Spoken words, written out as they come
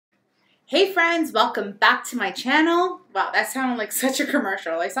Hey friends, welcome back to my channel. Wow, that sounded like such a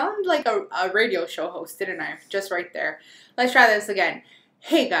commercial. I sounded like a radio show host, didn't I? Just right there. Let's try this again.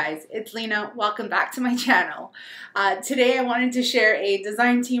 Hey guys, it's Lina. Welcome back to my channel. Today I wanted to share a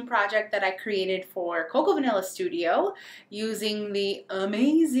design team project that I created for Coco Vanilla Studio using the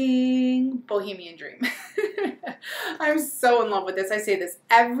amazing Bohemian Dream. I'm so in love with this. I say this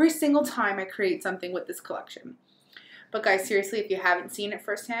every single time I create something with this collection. But guys, seriously, if you haven't seen it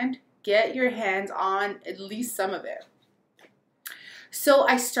firsthand, get your hands on at least some of it. So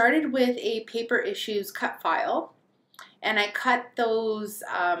I started with a paper issues cut file, and I cut those,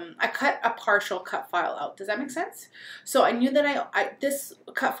 I cut a partial cut file out. Does that make sense? So I knew that this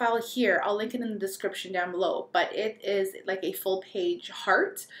cut file here, I'll link it in the description down below, but it is like a full page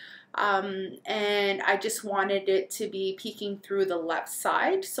heart. And I just wanted it to be peeking through the left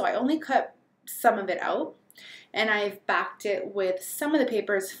side. So I only cut some of it out. And I've backed it with some of the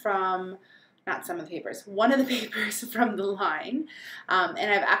papers from, not some of the papers, one of the papers from the line.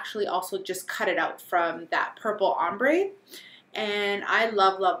 And I've actually also just cut it out from that purple ombre. And I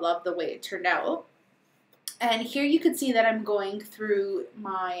love, love, love the way it turned out. And here you can see that I'm going through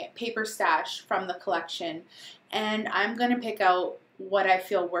my paper stash from the collection. And I'm going to pick out what I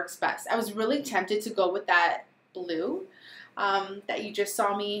feel works best. I was really tempted to go with that blue that you just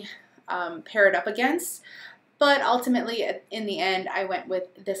saw me pair it up against. But ultimately, in the end, I went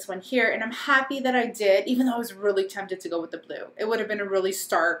with this one here, and I'm happy that I did, even though I was really tempted to go with the blue. It would have been a really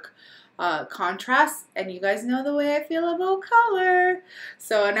stark contrast, and you guys know the way I feel about color.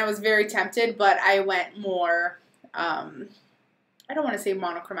 So, and I was very tempted, but I went more, I don't want to say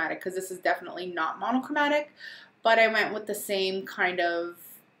monochromatic, because this is definitely not monochromatic, but I went with the same kind of,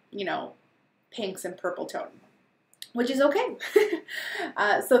 you know, pinks and purple tone, which is okay.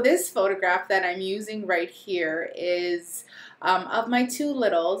 So this photograph that I'm using right here is of my two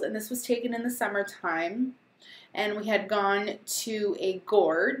littles, and this was taken in the summertime, and we had gone to a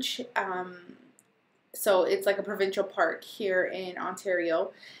gorge. So it's like a provincial park here in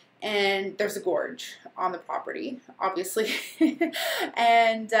Ontario, and there's a gorge on the property, obviously.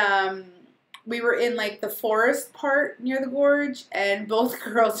 And we were in like the forest part near the gorge, and both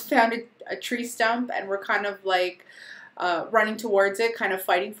girls found a tree stump and were kind of like running towards it, kind of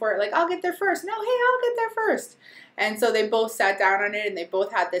fighting for it, like, I'll get there first. No, hey, I'll get there first. And so they both sat down on it, and they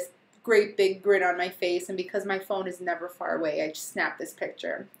both had this great big grin on my face, and because my phone is never far away, I just snapped this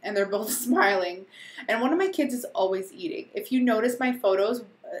picture, and they're both smiling. And one of my kids is always eating. If you notice my photos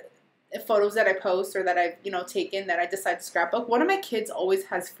that I post or that I've, you know, taken that I decide to scrapbook, one of my kids always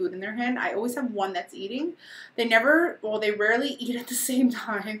has food in their hand. I always have one that's eating. They rarely eat at the same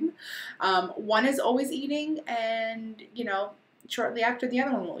time. One is always eating, and, you know, shortly after the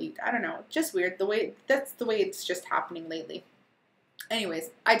other one will eat. I don't know, just weird. That's the way it's just happening lately. Anyways,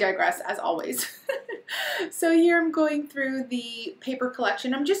 I digress as always. So here I'm going through the paper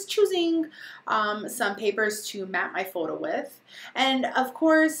collection. I'm just choosing some papers to map my photo with. And of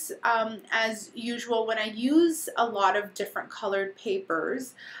course, as usual, when I use a lot of different colored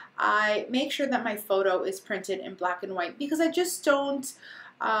papers, I make sure that my photo is printed in black and white, because I just don't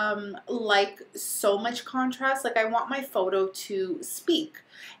like so much contrast. Like, I want my photo to speak.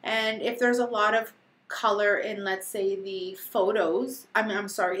 And if there's a lot of color in, let's say, the photos, I'm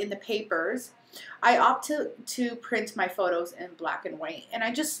sorry, in the papers, I opt to print my photos in black and white. And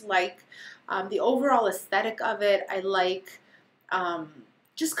I just like the overall aesthetic of it. I like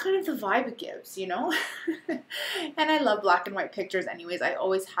just kind of the vibe it gives, you know? And I love black and white pictures anyways. I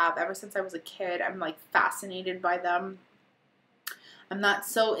always have, ever since I was a kid. I'm like fascinated by them. I'm not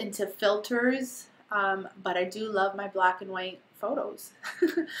so into filters, but I do love my black and white photos.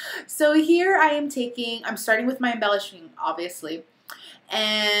 So here I'm starting with my embellishing, obviously.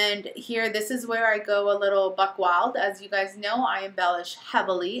 And here, this is where I go a little buck wild. As you guys know, I embellish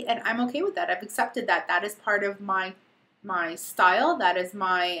heavily, and I'm okay with that. I've accepted that. That is part of my style. That is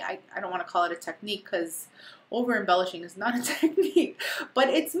my, I don't want to call it a technique, because over embellishing is not a technique, but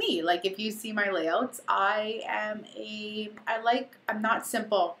it's me. Like, if you see my layouts, I'm not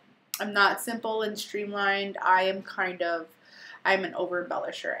simple. I'm not simple and streamlined. I'm an over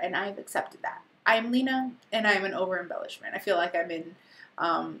embellisher, and I've accepted that. I'm Lina, and I'm an over embellishment. I feel like I'm in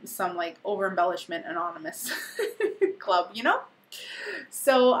some like over embellishment anonymous club, you know?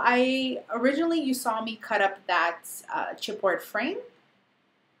 So originally you saw me cut up that chipboard frame,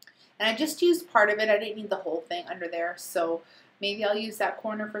 and I just used part of it. I didn't need the whole thing under there, so maybe I'll use that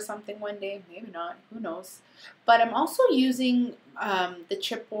corner for something one day, maybe not, who knows. But I'm also using the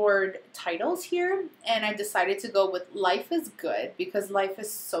chipboard titles here, and I decided to go with Life is Good, because life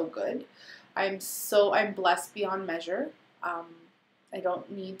is so good. I'm blessed beyond measure. I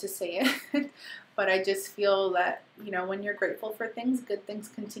don't need to say it, but I just feel that, you know, when you're grateful for things, good things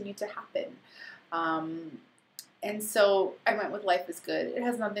continue to happen. And so I went with life is good. It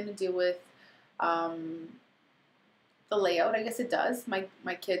has nothing to do with the layout. I guess it does.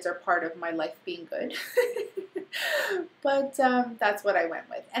 My kids are part of my life being good. But that's what I went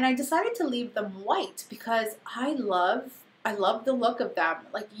with. And I decided to leave them white because I love the look of them.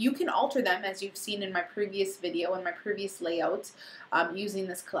 Like, you can alter them, as you've seen in my previous video and my previous layouts, using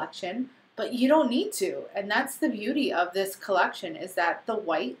this collection, but you don't need to. And that's the beauty of this collection, is that the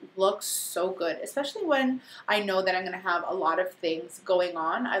white looks so good, especially when I know that I'm going to have a lot of things going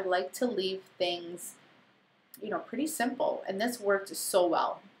on. I like to leave things, you know, pretty simple, and this worked so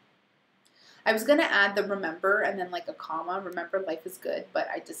well. I was going to add the remember and then like a comma, remember life is good, but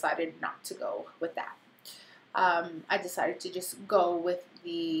I decided not to go with that. I decided to just go with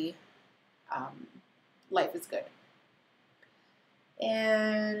the life is good.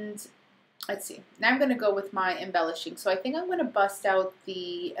 And let's see, now I'm going to go with my embellishing. So I think I'm going to bust out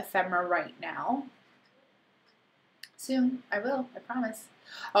the ephemera right now. Soon, I will, I promise.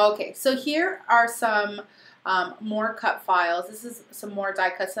 Okay, so here are some more cut files. This is some more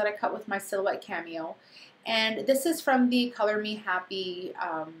die cuts that I cut with my Silhouette Cameo. And this is from the Color Me Happy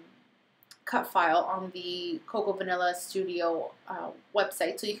cut file on the Coco Vanilla Studio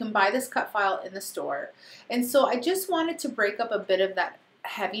website. So you can buy this cut file in the store. And so I just wanted to break up a bit of that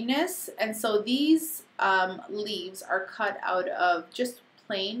heaviness. And so these leaves are cut out of just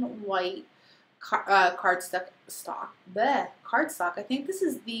plain white cardstock. I think this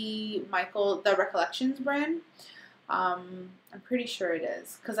is the Recollections brand. I'm pretty sure it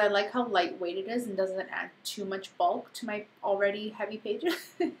is, because I like how lightweight it is and doesn't add too much bulk to my already heavy pages.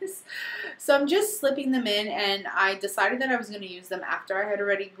 So I'm just slipping them in, and I decided that I was going to use them after I had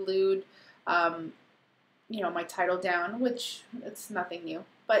already glued, you know, my title down, which it's nothing new,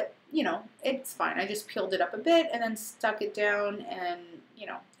 but you know, it's fine. I just peeled it up a bit and then stuck it down, and you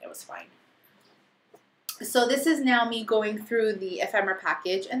know, it was fine. So this is now me going through the ephemera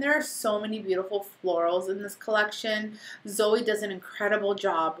package, and there are so many beautiful florals in this collection. Zoe does an incredible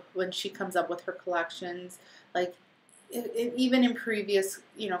job when she comes up with her collections. Like, even in previous,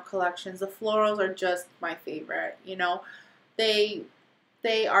 you know, collections, the florals are just my favorite. You know, they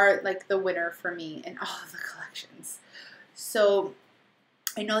are like the winner for me in all of the collections. So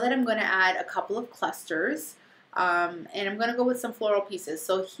I know that I'm going to add a couple of clusters. And I'm going to go with some floral pieces.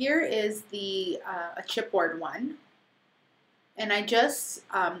 So here is the a chipboard one, and I just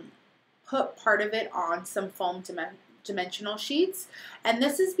put part of it on some foam dimensional sheets, and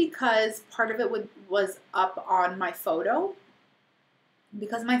this is because part of it was up on my photo,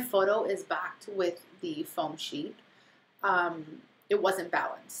 because my photo is backed with the foam sheet. It wasn't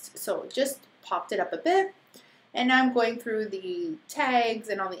balanced, so just popped it up a bit. And now I'm going through the tags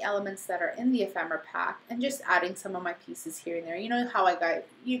and all the elements that are in the ephemera pack and just adding some of my pieces here and there. You know how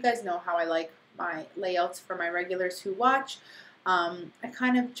you guys know how I like my layouts for my regulars who watch. I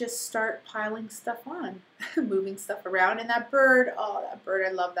kind of just start piling stuff on, moving stuff around. And that bird, oh, that bird,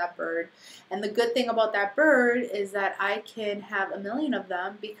 I love that bird. And the good thing about that bird is that I can have a million of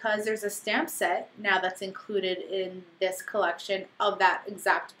them, because there's a stamp set now that's included in this collection of that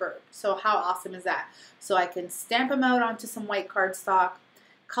exact bird. So how awesome is that? So I can stamp them out onto some white cardstock,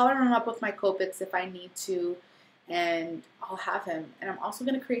 color them up with my Copics if I need to, and I'll have him. And I'm also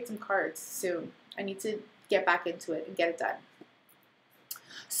going to create some cards soon. I need to get back into it and get it done.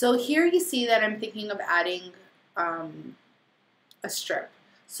 So here you see that I'm thinking of adding a strip.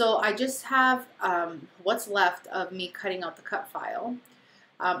 So I just have what's left of me cutting out the cut file.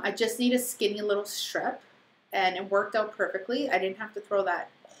 I just need a skinny little strip, and it worked out perfectly. I didn't have to throw that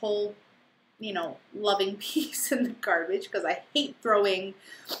whole, you know, loving piece in the garbage, because I hate throwing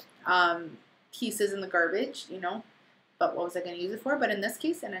pieces in the garbage, you know. But what was I going to use it for? But in this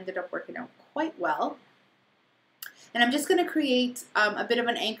case, it ended up working out quite well. And I'm just going to create a bit of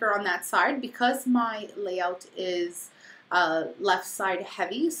an anchor on that side, because my layout is left side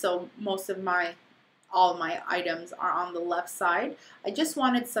heavy. So most of all my items are on the left side. I just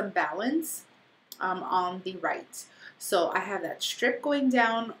wanted some balance on the right. So I have that strip going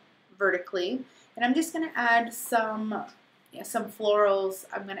down vertically, and I'm just going to add some florals.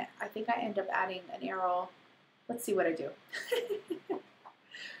 I think I end up adding an arrow. Let's see what I do.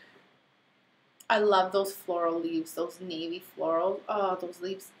 I love those floral leaves, those navy floral. Oh, those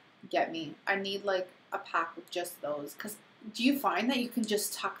leaves get me. I need like a pack with just those. Because do you find that you can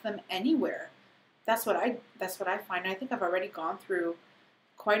just tuck them anywhere? That's what I find. I think I've already gone through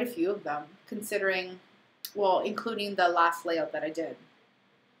quite a few of them, considering, well, including the last layout that I did.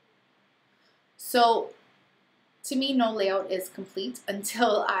 So To me, no layout is complete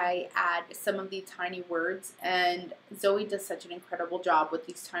until I add some of the tiny words, and Zoe does such an incredible job with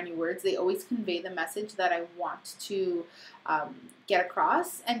these tiny words. They always convey the message that I want to get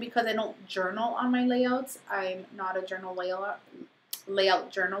across, and because I don't journal on my layouts, I'm not a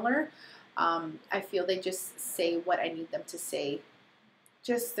layout journaler. I feel they just say what I need them to say.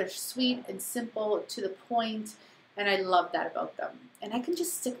 Just, they're sweet and simple, to the point, and I love that about them. And I can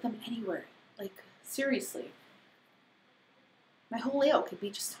just stick them anywhere, like seriously. My whole layout could be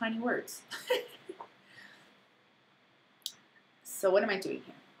just tiny words. So what am I doing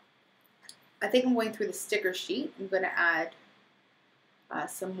here? I think I'm going through the sticker sheet. I'm going to add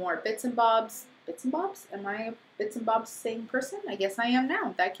some more bits and bobs. Bits and bobs? Am I a bits and bobs saying person? I guess I am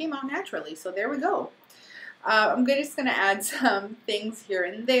now. That came out naturally, so there we go. I'm just going to add some things here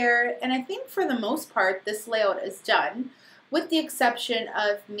and there, and I think for the most part this layout is done, with the exception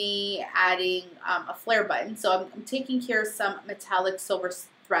of me adding a flare button. So I'm taking here some metallic silver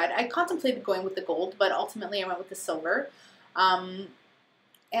thread. I contemplated going with the gold, but ultimately I went with the silver. And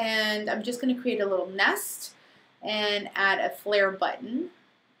I'm just going to create a little nest and add a flare button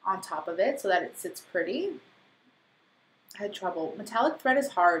on top of it so that it sits pretty. I had trouble. Metallic thread is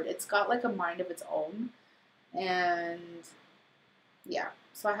hard. It's got like a mind of its own. And yeah,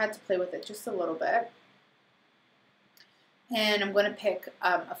 so I had to play with it just a little bit. And I'm going to pick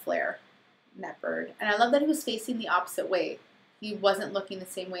a flare in that bird. And I love that he was facing the opposite way. He wasn't looking the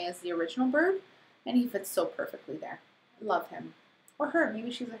same way as the original bird, and he fits so perfectly there. Love him. Or her.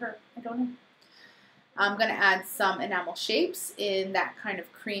 Maybe she's a her. I don't know. I'm going to add some enamel shapes in that kind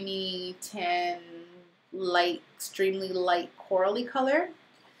of creamy, tan, light, extremely light corally color.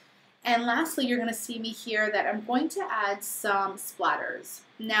 And lastly, you're going to see me here that I'm going to add some splatters.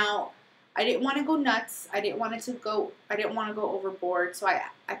 Now, I didn't want to go nuts. I didn't want to go overboard. So I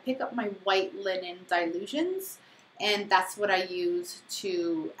pick up my white linen dilutions, and that's what I use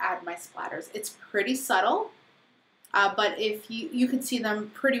to add my splatters. It's pretty subtle, but if you can see them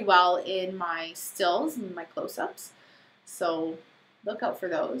pretty well in my stills and my close-ups. So look out for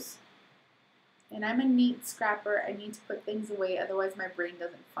those. And I'm a neat scrapper. I need to put things away, otherwise my brain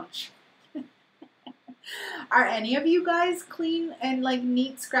doesn't function. Are any of you guys clean and like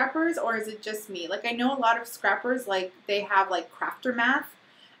neat scrappers, or is it just me? Like, I know a lot of scrappers, like they have like crafter math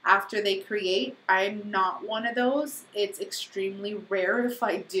after they create. I'm not one of those. It's extremely rare if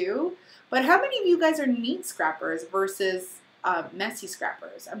I do. But how many of you guys are neat scrappers versus messy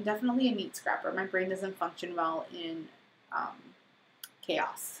scrappers? I'm definitely a neat scrapper. My brain doesn't function well in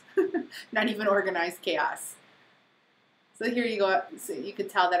chaos. Not even organized chaos. So here you go. So you could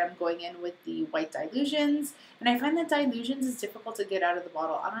tell that I'm going in with the white dilutions. And I find that dilutions is difficult to get out of the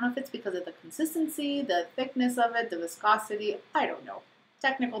bottle. I don't know if it's because of the consistency, the thickness of it, the viscosity. I don't know.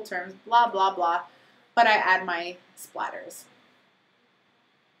 Technical terms, blah, blah, blah. But I add my splatters.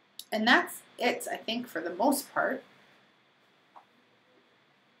 And that's it, I think, for the most part.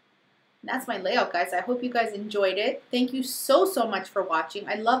 That's my layout, guys. I hope you guys enjoyed it. Thank you so much for watching.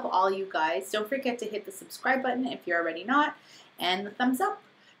 I love all you guys. Don't forget to hit the subscribe button if you're already not, and the thumbs up.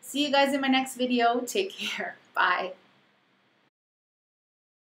 See you guys in my next video. Take care. Bye.